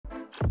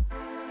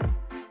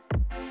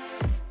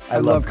I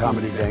love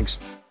comedy,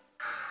 Banks.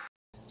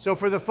 So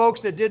for the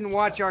folks that didn't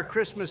watch our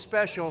Christmas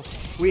special,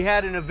 we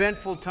had an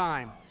eventful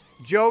time.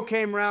 Joe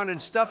came round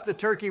and stuffed the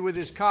turkey with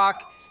his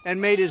cock and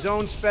made his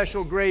own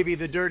special gravy,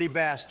 the dirty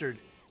bastard.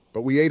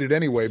 But we ate it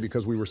anyway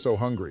because we were so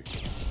hungry.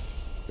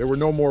 There were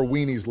no more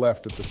weenies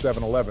left at the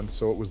 7-Eleven,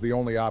 so it was the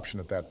only option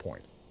at that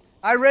point.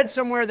 I read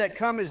somewhere that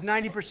cum is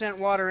 90%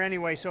 water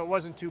anyway, so it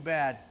wasn't too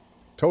bad.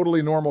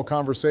 Totally normal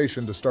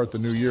conversation to start the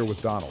new year with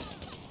Donald.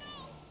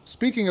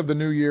 Speaking of the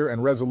new year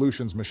and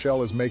resolutions,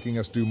 Michelle is making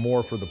us do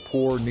more for the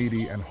poor,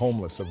 needy, and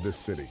homeless of this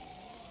city.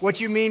 What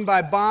you mean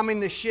by bombing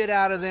the shit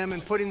out of them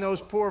and putting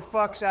those poor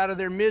fucks out of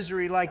their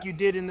misery like you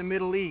did in the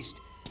Middle East?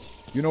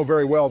 You know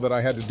very well that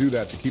I had to do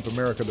that to keep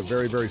America the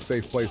very, very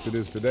safe place it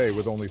is today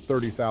with only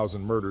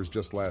 30,000 murders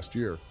just last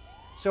year.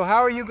 So how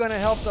are you going to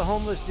help the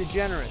homeless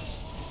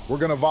degenerates? We're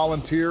going to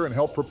volunteer and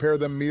help prepare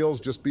them meals,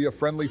 just be a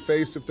friendly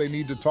face if they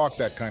need to talk,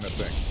 that kind of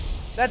thing.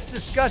 That's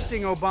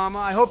disgusting, Obama.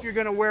 I hope you're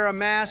going to wear a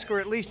mask or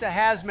at least a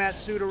hazmat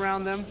suit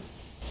around them.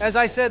 As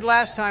I said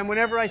last time,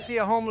 whenever I see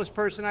a homeless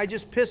person, I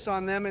just piss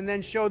on them and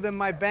then show them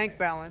my bank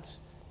balance.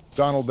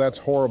 Donald, that's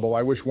horrible.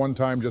 I wish one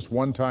time, just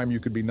one time, you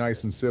could be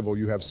nice and civil.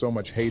 You have so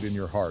much hate in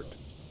your heart.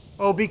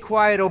 Oh, be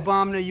quiet,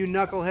 Obama, you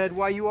knucklehead.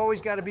 Why, you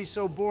always got to be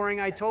so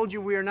boring. I told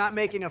you we are not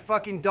making a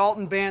fucking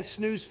Dalton Band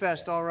snooze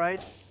fest, all right?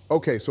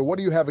 Okay, so what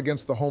do you have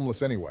against the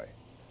homeless anyway?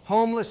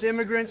 Homeless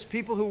immigrants,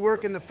 people who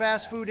work in the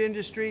fast food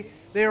industry,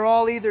 they are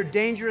all either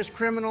dangerous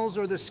criminals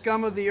or the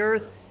scum of the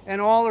earth, and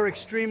all are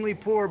extremely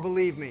poor,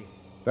 believe me.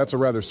 That's a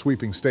rather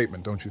sweeping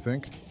statement, don't you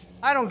think?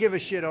 I don't give a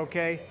shit,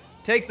 okay?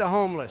 Take the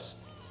homeless.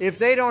 If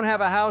they don't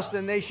have a house,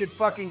 then they should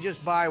fucking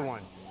just buy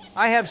one.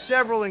 I have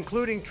several,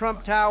 including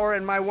Trump Tower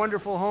and my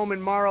wonderful home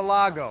in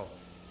Mar-a-Lago.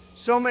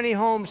 So many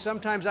homes,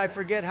 sometimes I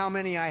forget how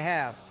many I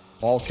have.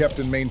 All kept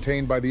and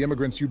maintained by the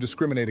immigrants you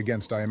discriminate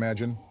against, I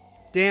imagine.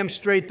 Damn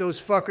straight those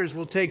fuckers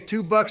will take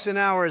 $2 an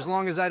hour as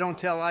long as I don't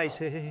tell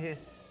ICE.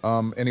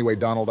 Anyway,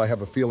 Donald, I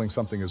have a feeling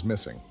something is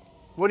missing.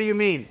 What do you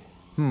mean?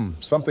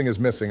 Something is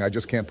missing. I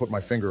just can't put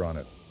my finger on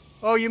it.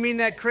 Oh, you mean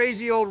that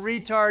crazy old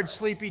retard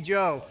Sleepy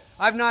Joe?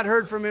 I've not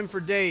heard from him for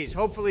days.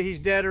 Hopefully he's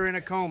dead or in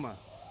a coma.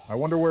 I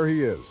wonder where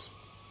he is.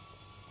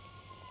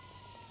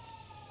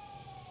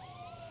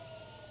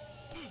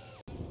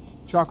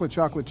 Chocolate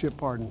chip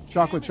pardon.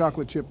 Chocolate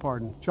chip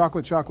pardon.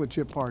 Chocolate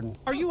chip pardon.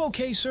 Are you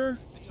okay, sir?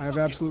 I have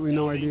absolutely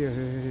no idea.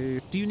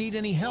 Do you need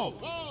any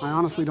help? I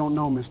honestly don't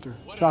know, mister.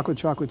 Chocolate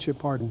chip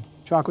pardon.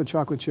 Chocolate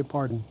chip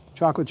pardon.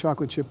 Chocolate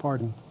chip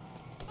pardon.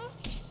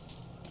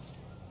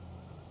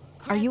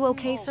 Are you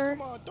okay, sir?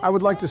 I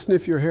would like to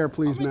sniff your hair,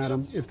 please,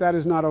 madam. If that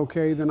is not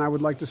okay, then I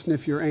would like to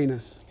sniff your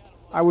anus.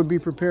 I would be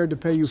prepared to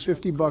pay you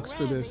 $50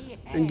 for this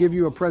and give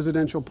you a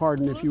presidential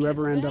pardon if you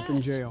ever end up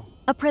in jail.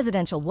 A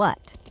presidential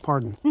what?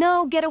 Pardon.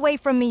 No, get away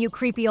from me, you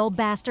creepy old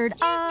bastard.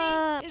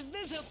 Is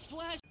this a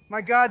flash?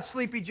 My God,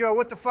 Sleepy Joe,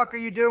 what the fuck are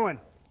you doing?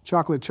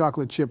 Chocolate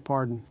chip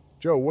pardon.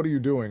 Joe, what are you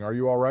doing? Are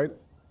you all right?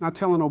 Not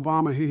telling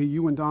Obama,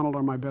 you and Donald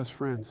are my best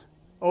friends.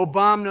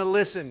 Obama,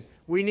 listen,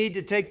 we need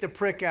to take the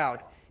prick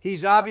out.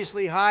 He's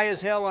obviously high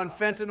as hell on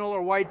fentanyl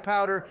or white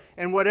powder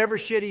and whatever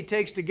shit he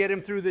takes to get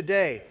him through the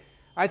day.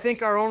 I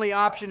think our only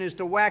option is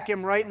to whack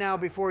him right now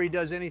before he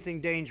does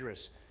anything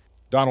dangerous.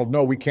 Donald,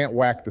 no, we can't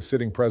whack the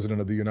sitting president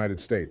of the United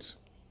States.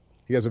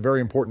 He has a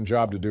very important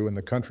job to do, and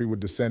the country would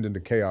descend into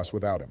chaos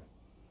without him.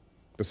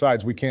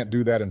 Besides, we can't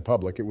do that in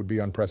public. It would be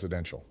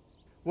unprecedented.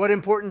 What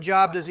important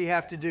job does he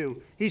have to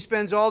do? He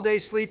spends all day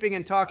sleeping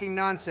and talking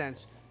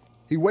nonsense.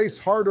 He wastes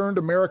hard-earned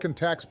American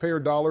taxpayer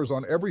dollars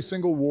on every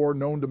single war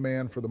known to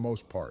man for the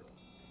most part.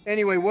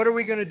 Anyway, what are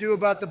we going to do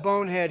about the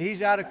bonehead?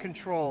 He's out of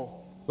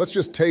control. Let's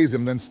just tase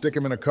him, then stick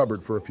him in a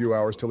cupboard for a few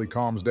hours till he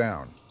calms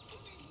down.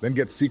 Then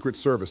get Secret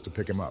Service to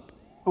pick him up.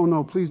 Oh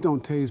no, please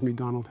don't tase me,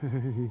 Donald.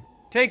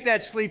 Take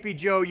that, Sleepy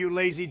Joe, you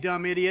lazy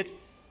dumb idiot.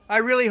 I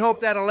really hope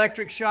that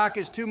electric shock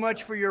is too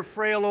much for your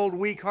frail old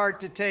weak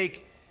heart to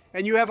take,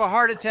 and you have a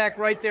heart attack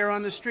right there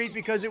on the street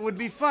because it would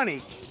be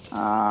funny.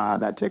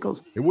 That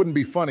tickles. It wouldn't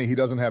be funny. He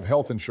doesn't have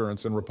health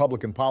insurance, and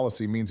Republican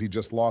policy means he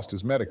just lost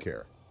his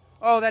Medicare.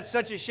 Oh, that's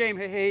such a shame,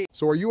 hey.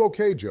 So are you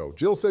okay, Joe?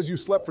 Jill says you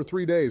slept for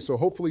 3 days, so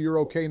hopefully you're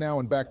okay now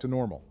and back to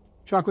normal.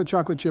 Chocolate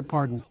chip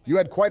pardon. You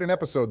had quite an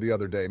episode the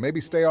other day. Maybe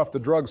stay off the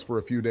drugs for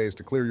a few days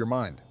to clear your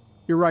mind.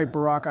 You're right,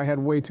 Barack. I had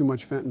way too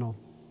much fentanyl.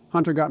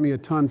 Hunter got me a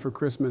ton for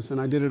Christmas,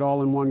 and I did it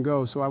all in one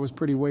go, so I was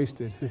pretty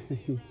wasted.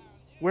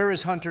 Where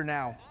is Hunter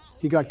now?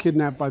 He got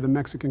kidnapped by the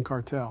Mexican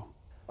cartel.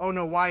 Oh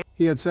no, why?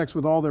 He had sex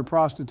with all their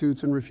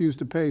prostitutes and refused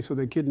to pay, so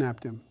they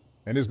kidnapped him.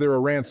 And is there a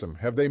ransom?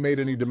 Have they made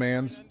any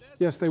demands?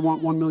 Yes, they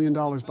want $1 million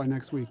by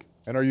next week.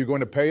 And are you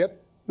going to pay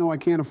it? No, I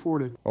can't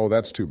afford it. Oh,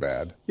 that's too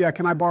bad. Yeah,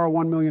 can I borrow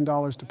 $1 million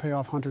to pay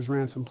off Hunter's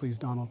ransom, please,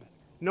 Donald?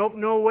 Nope,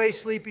 no way,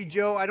 Sleepy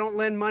Joe. I don't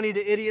lend money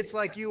to idiots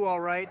like you, all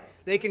right?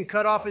 They can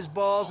cut off his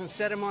balls and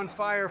set him on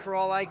fire for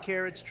all I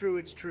care. It's true,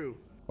 it's true.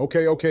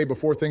 Okay,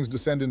 before things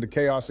descend into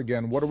chaos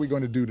again, what are we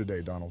going to do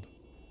today, Donald?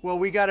 Well,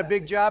 we got a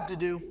big job to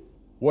do.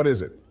 What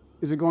is it?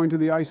 Is it going to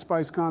the Ice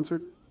Spice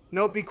concert?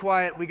 Nope, be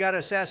quiet. We got to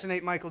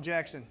assassinate Michael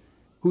Jackson.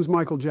 Who's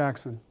Michael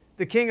Jackson?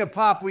 The king of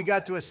pop, we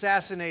got to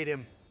assassinate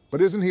him.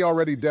 But isn't he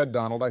already dead,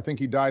 Donald? I think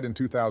he died in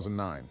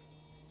 2009.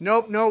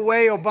 Nope, no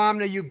way,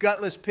 Obama, you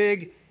gutless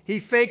pig. He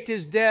faked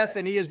his death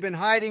and he has been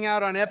hiding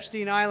out on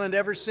Epstein Island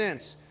ever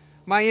since.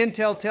 My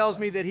intel tells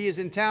me that he is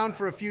in town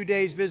for a few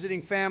days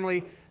visiting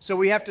family, so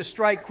we have to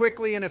strike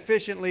quickly and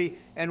efficiently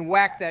and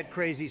whack that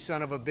crazy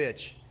son of a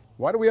bitch.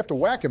 Why do we have to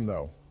whack him,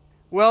 though?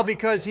 Well,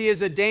 because he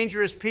is a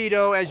dangerous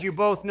pedo, as you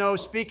both know.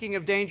 Speaking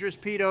of dangerous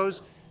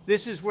pedos,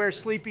 this is where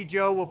Sleepy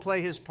Joe will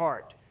play his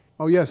part.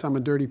 Oh, yes, I'm a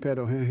dirty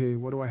pedo. Hey, hey,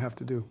 what do I have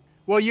to do?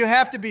 Well, you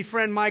have to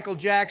befriend Michael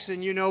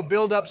Jackson, you know,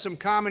 build up some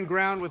common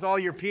ground with all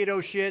your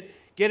pedo shit,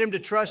 get him to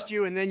trust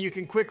you, and then you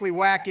can quickly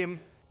whack him.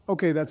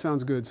 Okay, that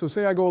sounds good. So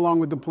say I go along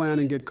with the plan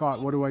and get caught.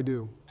 What do I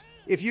do?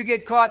 If you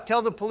get caught,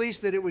 tell the police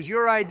that it was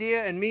your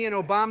idea and me and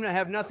Obama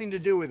have nothing to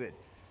do with it.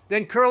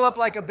 Then curl up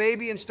like a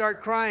baby and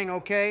start crying,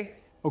 okay?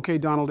 Okay,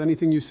 Donald,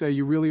 anything you say.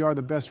 You really are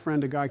the best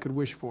friend a guy could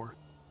wish for.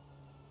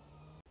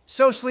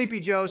 So, Sleepy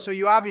Joe, so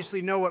you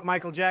obviously know what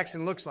Michael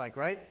Jackson looks like,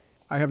 right?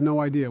 I have no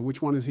idea.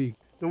 Which one is he?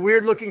 The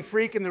weird-looking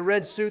freak in the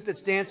red suit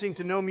that's dancing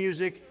to no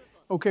music.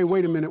 Okay,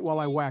 wait a minute while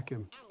I whack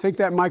him. Take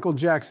that, Michael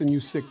Jackson,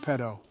 you sick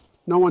pedo.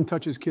 No one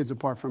touches kids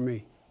apart from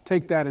me.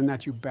 Take that and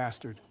that, you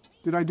bastard.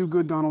 Did I do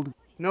good, Donald?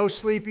 No,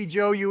 Sleepy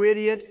Joe, you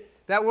idiot.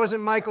 That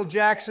wasn't Michael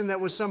Jackson. That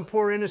was some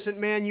poor innocent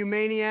man, you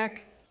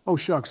maniac. Oh,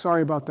 shucks.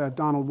 Sorry about that,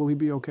 Donald. Will he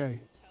be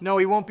okay? No,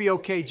 he won't be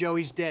okay, Joe.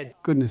 He's dead.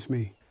 Goodness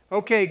me.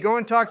 Okay, go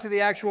and talk to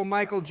the actual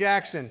Michael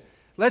Jackson.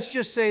 Let's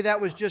just say that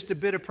was just a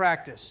bit of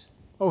practice.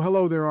 Oh,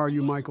 hello there, are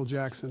you, Michael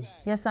Jackson?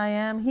 Yes, I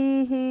am.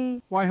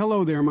 He. Why,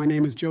 hello there. My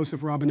name is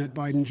Joseph Robinette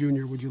Biden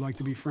Jr. Would you like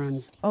to be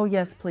friends? Oh,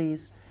 yes,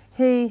 please.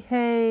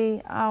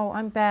 Hey. Oh,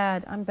 I'm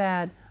bad.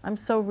 I'm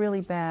so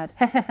really bad.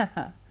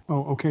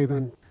 Oh, okay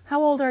then.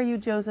 How old are you,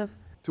 Joseph?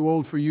 Too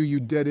old for you, you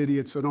dead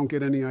idiot, so don't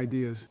get any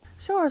ideas.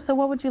 Sure, so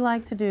what would you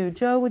like to do?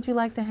 Joe, would you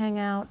like to hang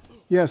out?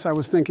 Yes, I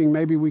was thinking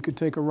maybe we could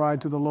take a ride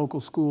to the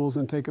local schools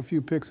and take a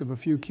few pics of a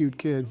few cute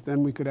kids.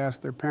 Then we could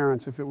ask their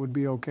parents if it would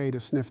be okay to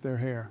sniff their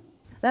hair.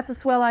 That's a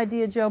swell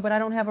idea, Joe, but I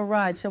don't have a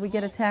ride. Shall we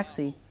get a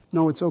taxi?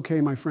 No, it's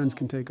okay. My friends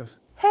can take us.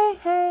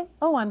 Hey.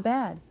 Oh, I'm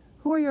bad.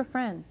 Who are your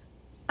friends?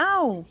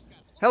 Ow!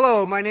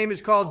 Hello, my name is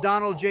called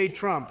Donald J.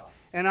 Trump,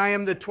 and I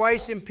am the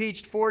twice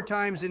impeached, 4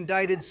 times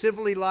indicted,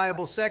 civilly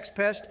liable sex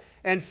pest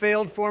and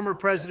failed former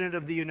president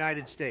of the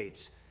United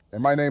States.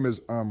 And my name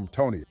is,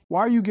 Tony.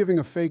 Why are you giving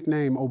a fake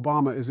name,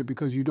 Obama? Is it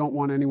because you don't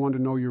want anyone to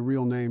know your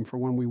real name for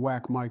when we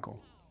whack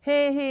Michael?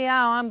 Hey,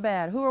 ow, I'm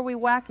bad. Who are we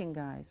whacking,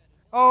 guys?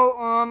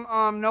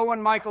 Oh, no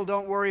one, Michael,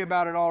 don't worry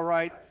about it, all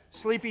right.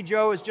 Sleepy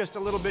Joe is just a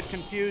little bit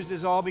confused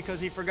is all because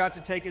he forgot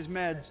to take his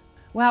meds.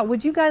 Wow,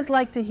 would you guys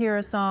like to hear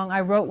a song?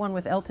 I wrote one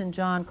with Elton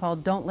John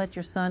called Don't Let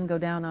Your Sun Go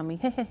Down on Me.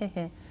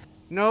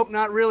 Nope,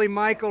 not really,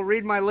 Michael.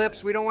 Read my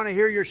lips. We don't want to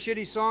hear your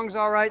shitty songs,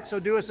 all right? So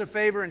do us a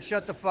favor and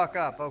shut the fuck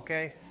up,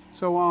 okay?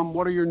 So,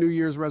 what are your New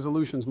Year's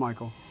resolutions,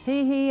 Michael?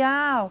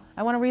 Ow.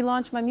 I want to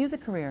relaunch my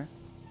music career.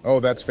 Oh,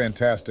 that's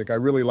fantastic. I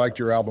really liked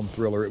your album,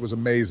 Thriller. It was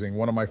amazing.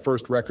 One of my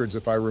first records,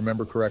 if I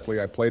remember correctly.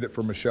 I played it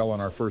for Michelle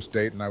on our first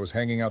date, and I was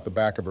hanging out the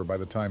back of her by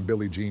the time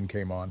Billie Jean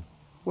came on.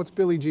 What's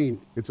Billie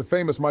Jean? It's a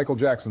famous Michael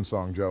Jackson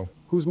song, Joe.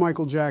 Who's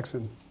Michael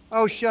Jackson?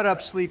 Oh, shut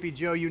up, Sleepy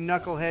Joe, you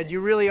knucklehead.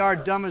 You really are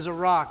dumb as a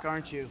rock,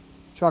 aren't you?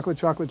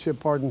 Chocolate chip,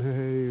 pardon.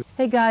 Hey.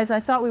 Hey, guys,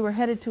 I thought we were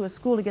headed to a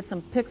school to get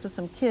some pics of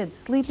some kids.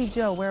 Sleepy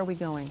Joe, where are we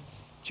going?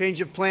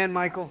 Change of plan,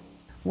 Michael?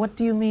 What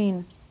do you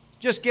mean?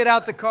 Just get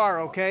out the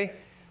car, okay?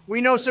 We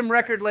know some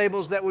record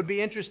labels that would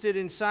be interested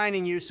in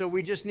signing you, so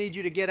we just need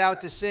you to get out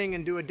to sing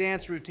and do a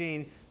dance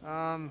routine.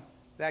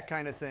 That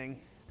kind of thing.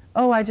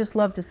 Oh, I just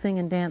love to sing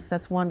and dance.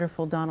 That's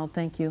wonderful, Donald.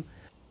 Thank you.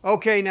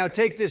 Okay, now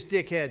take this,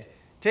 dickhead.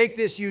 Take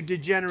this, you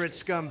degenerate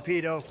scum,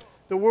 pedo.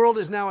 The world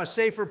is now a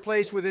safer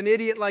place with an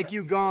idiot like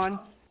you gone.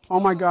 Oh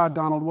my God,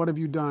 Donald, what have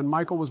you done?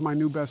 Michael was my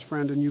new best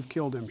friend and you've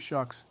killed him.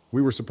 Shucks.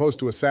 We were supposed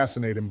to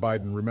assassinate him,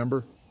 Biden,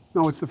 remember?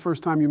 No, it's the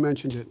first time you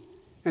mentioned it.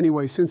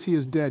 Anyway, since he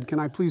is dead, can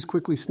I please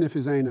quickly sniff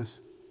his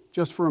anus?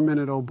 Just for a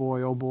minute, oh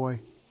boy, oh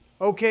boy.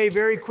 Okay,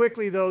 very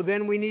quickly though,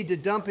 then we need to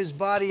dump his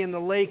body in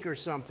the lake or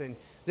something.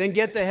 Then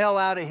get the hell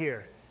out of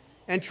here.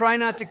 And try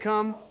not to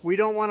come. We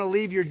don't want to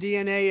leave your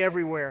DNA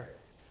everywhere.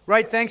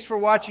 Right, thanks for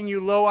watching,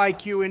 you low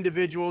IQ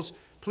individuals.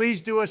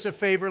 Please do us a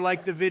favor,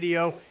 like the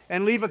video,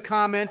 and leave a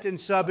comment and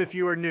sub if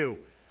you are new.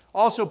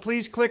 Also,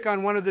 please click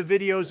on one of the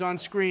videos on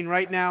screen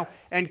right now,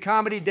 and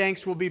Comedy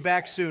Danks will be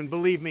back soon,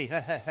 believe me.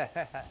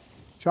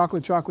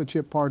 Chocolate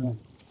chip, pardon.